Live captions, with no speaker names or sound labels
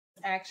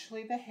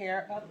actually the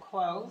hair up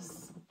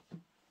close.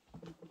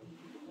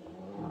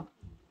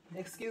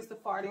 Excuse the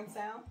farting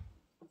sound.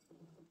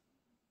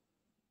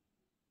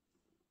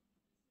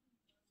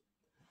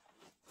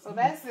 So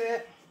that's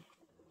it.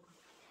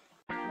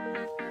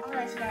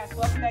 Alright you guys,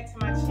 welcome back to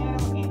my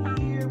channel, and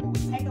here where we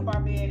take up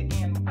our bed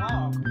and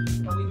walk,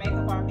 where we make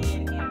up our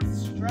bed and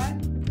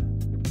strut.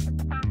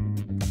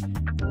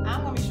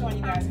 I'm going to be showing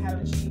you guys how to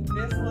achieve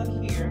this look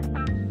here.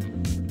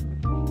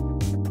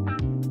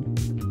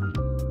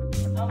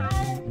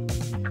 Okay?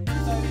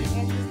 So if you're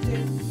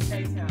interested,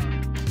 stay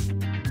tuned.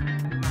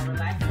 My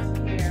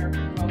relaxing hair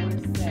roller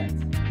set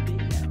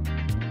video.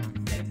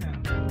 Stay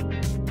tuned.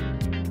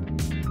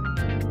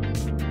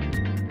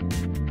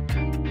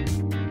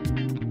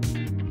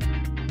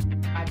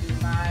 I do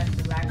my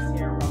relaxed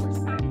hair roller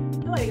set.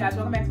 Hello you guys,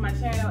 welcome back to my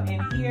channel,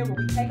 and here where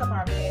we take up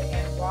our bed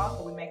and walk,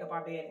 where we make up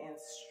our bed and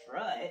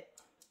strut.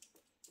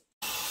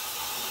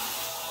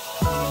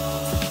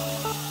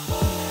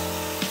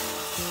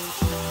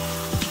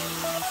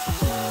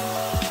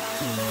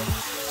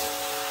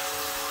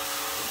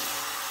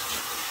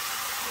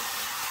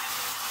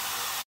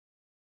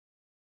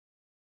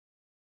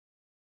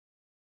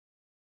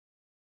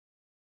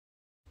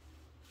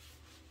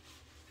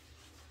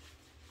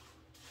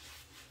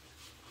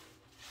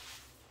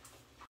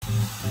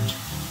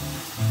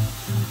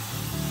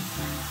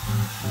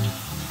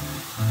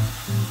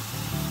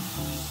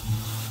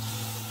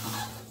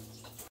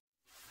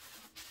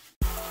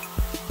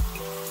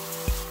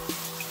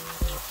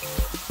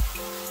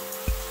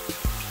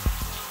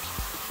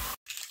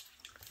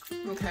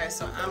 Okay,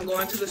 so I'm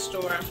going to the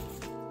store.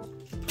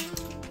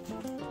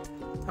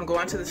 I'm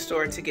going to the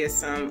store to get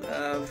some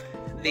of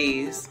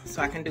these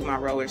so I can do my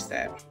roller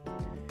set.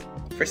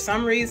 For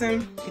some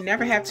reason, you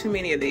never have too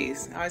many of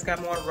these. I always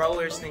got more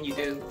rollers than you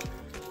do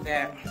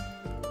that.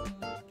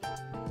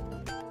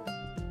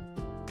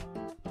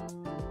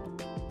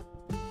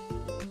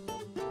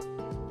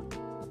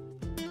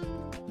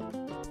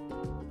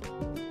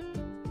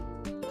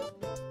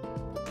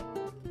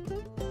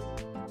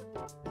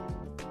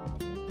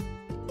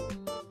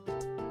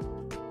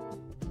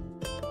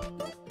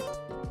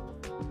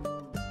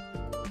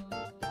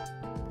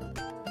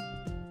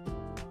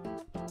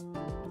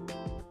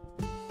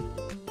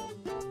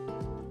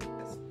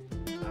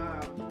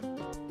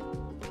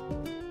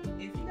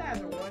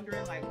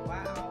 Like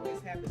why I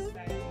always have the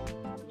same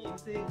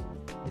music,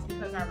 it's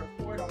because I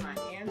record on my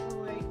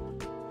Android,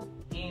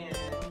 and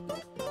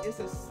it's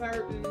a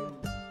certain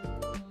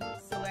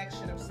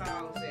selection of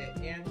songs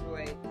that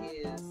Android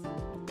is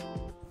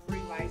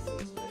free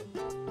license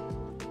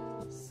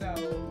with. So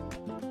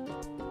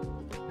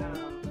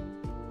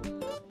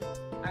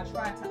I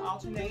tried to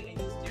alternate and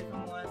use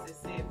different ones that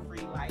said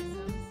free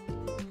license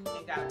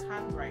and got a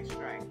copyright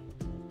strike,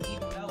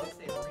 even though it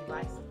said free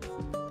license.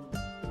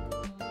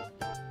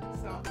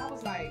 I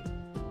was like,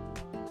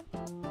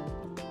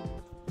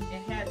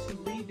 it had to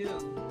redo,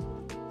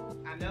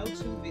 I know 2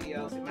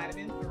 videos, it might have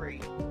been 3.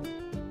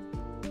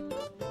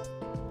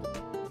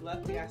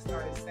 Luckily I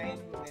started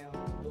saving them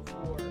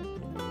before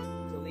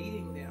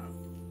deleting them,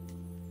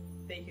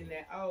 thinking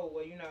that, oh,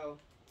 well, you know,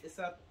 it's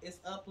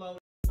uploaded.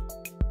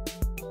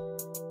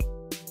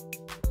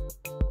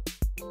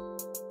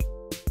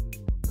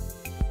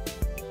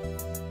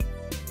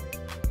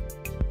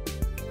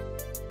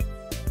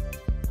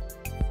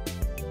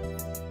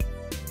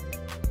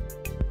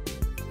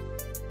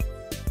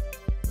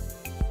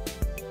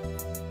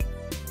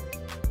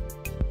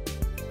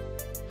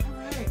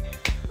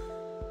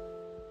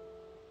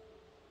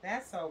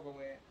 That's over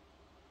with.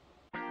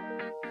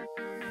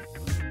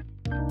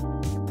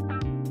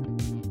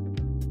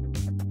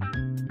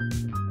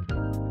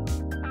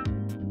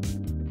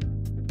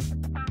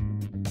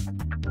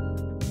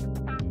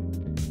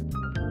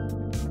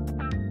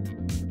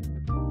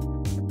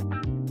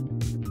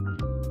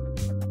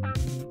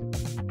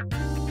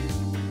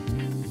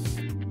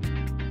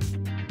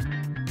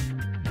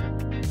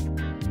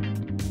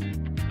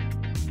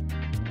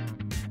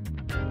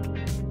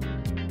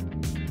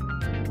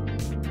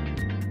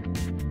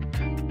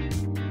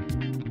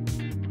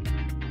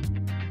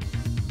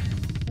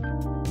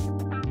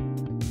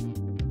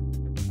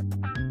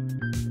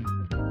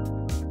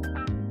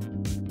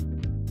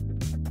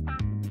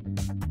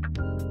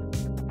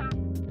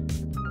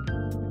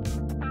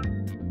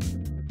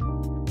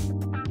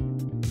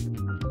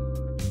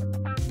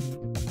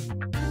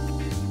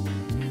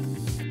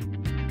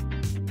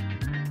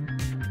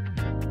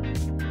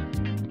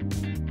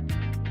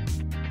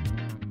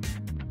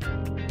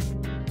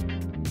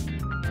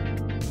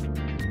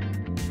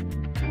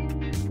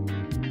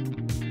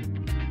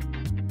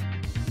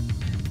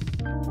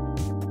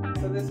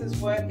 So this is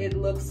what it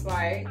looks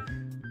like.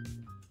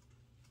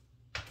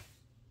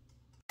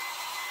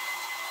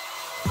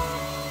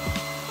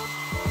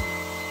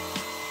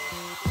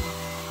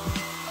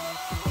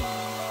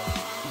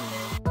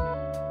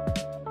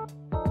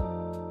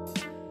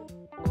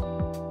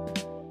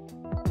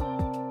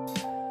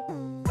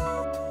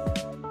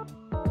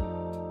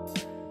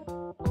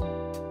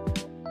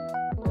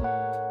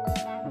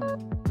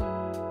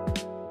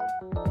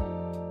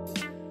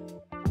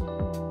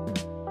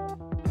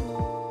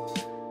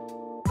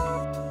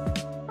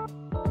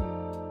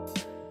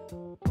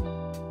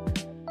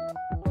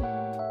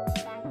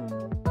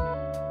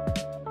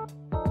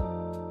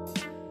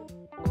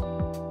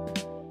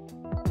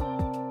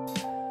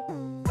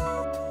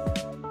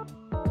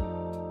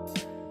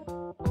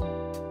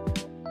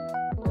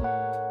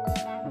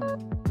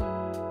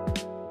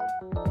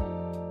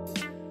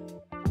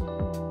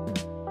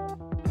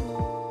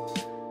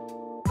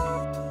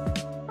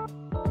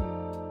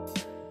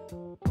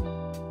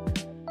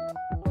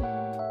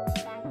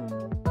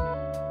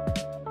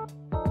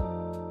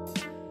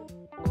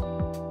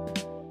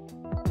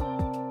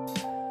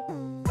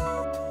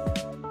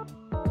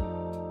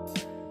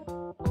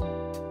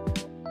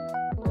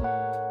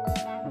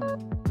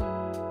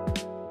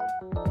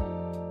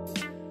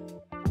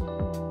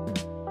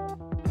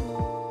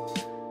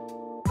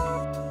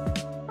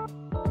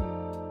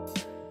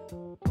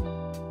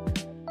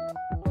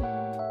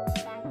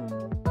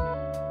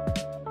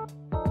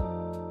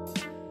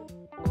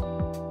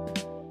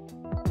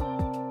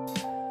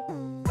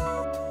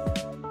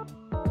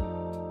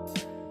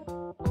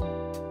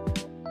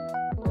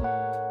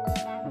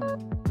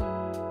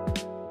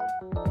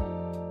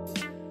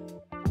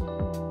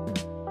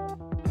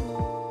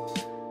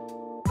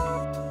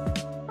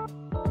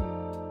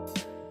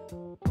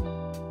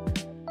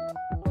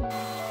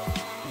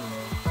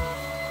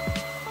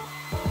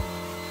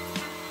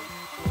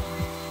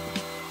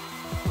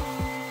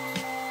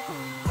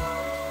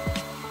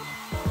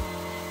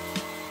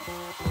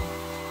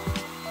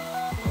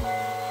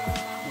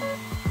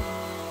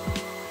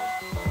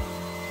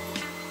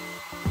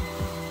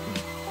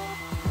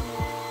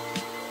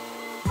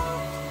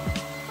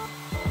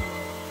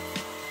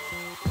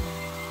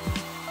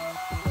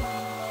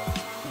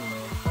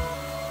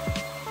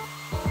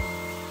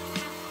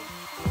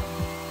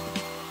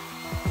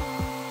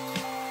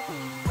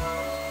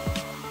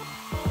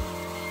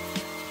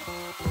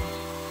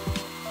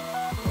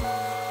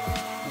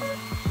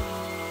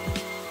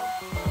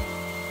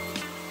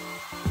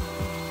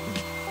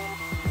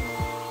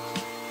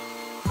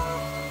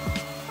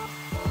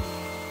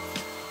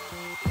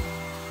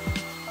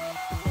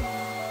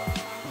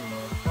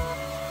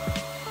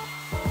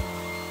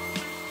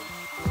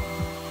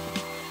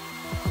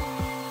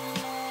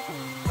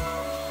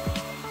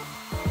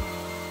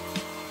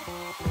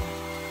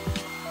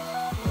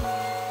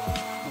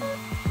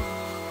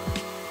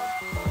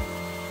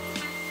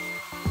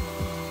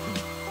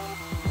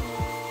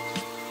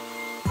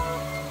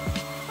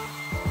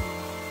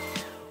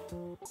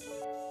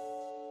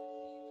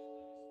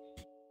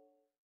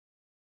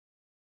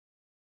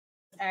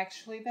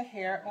 actually the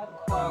hair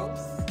up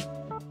close.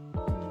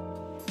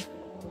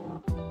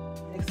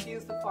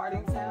 Excuse the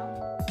farting sound.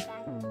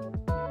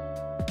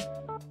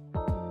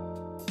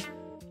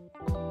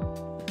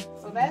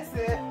 So that's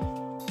it.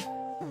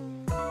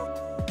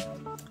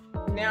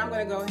 Now I'm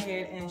going to go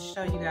ahead and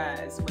show you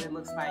guys what it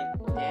looks like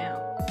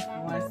down.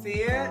 You want to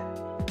see it?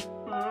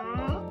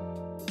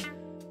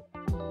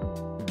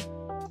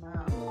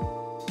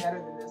 Better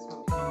than this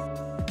one.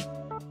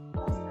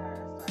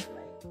 Started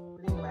late.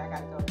 But anyway, I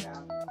got to go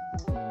down.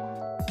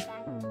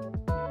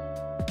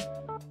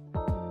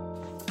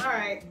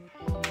 Alright.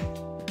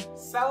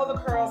 So the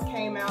curls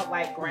came out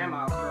like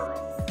grandma curls.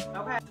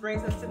 Okay, this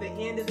brings us to the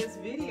end of this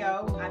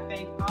video. I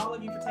thank all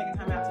of you for taking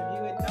time out to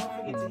view it. Don't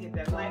forget to hit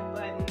that like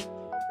button.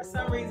 For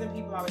some reason,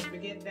 people always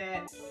forget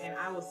that, and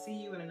I will see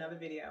you in another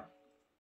video.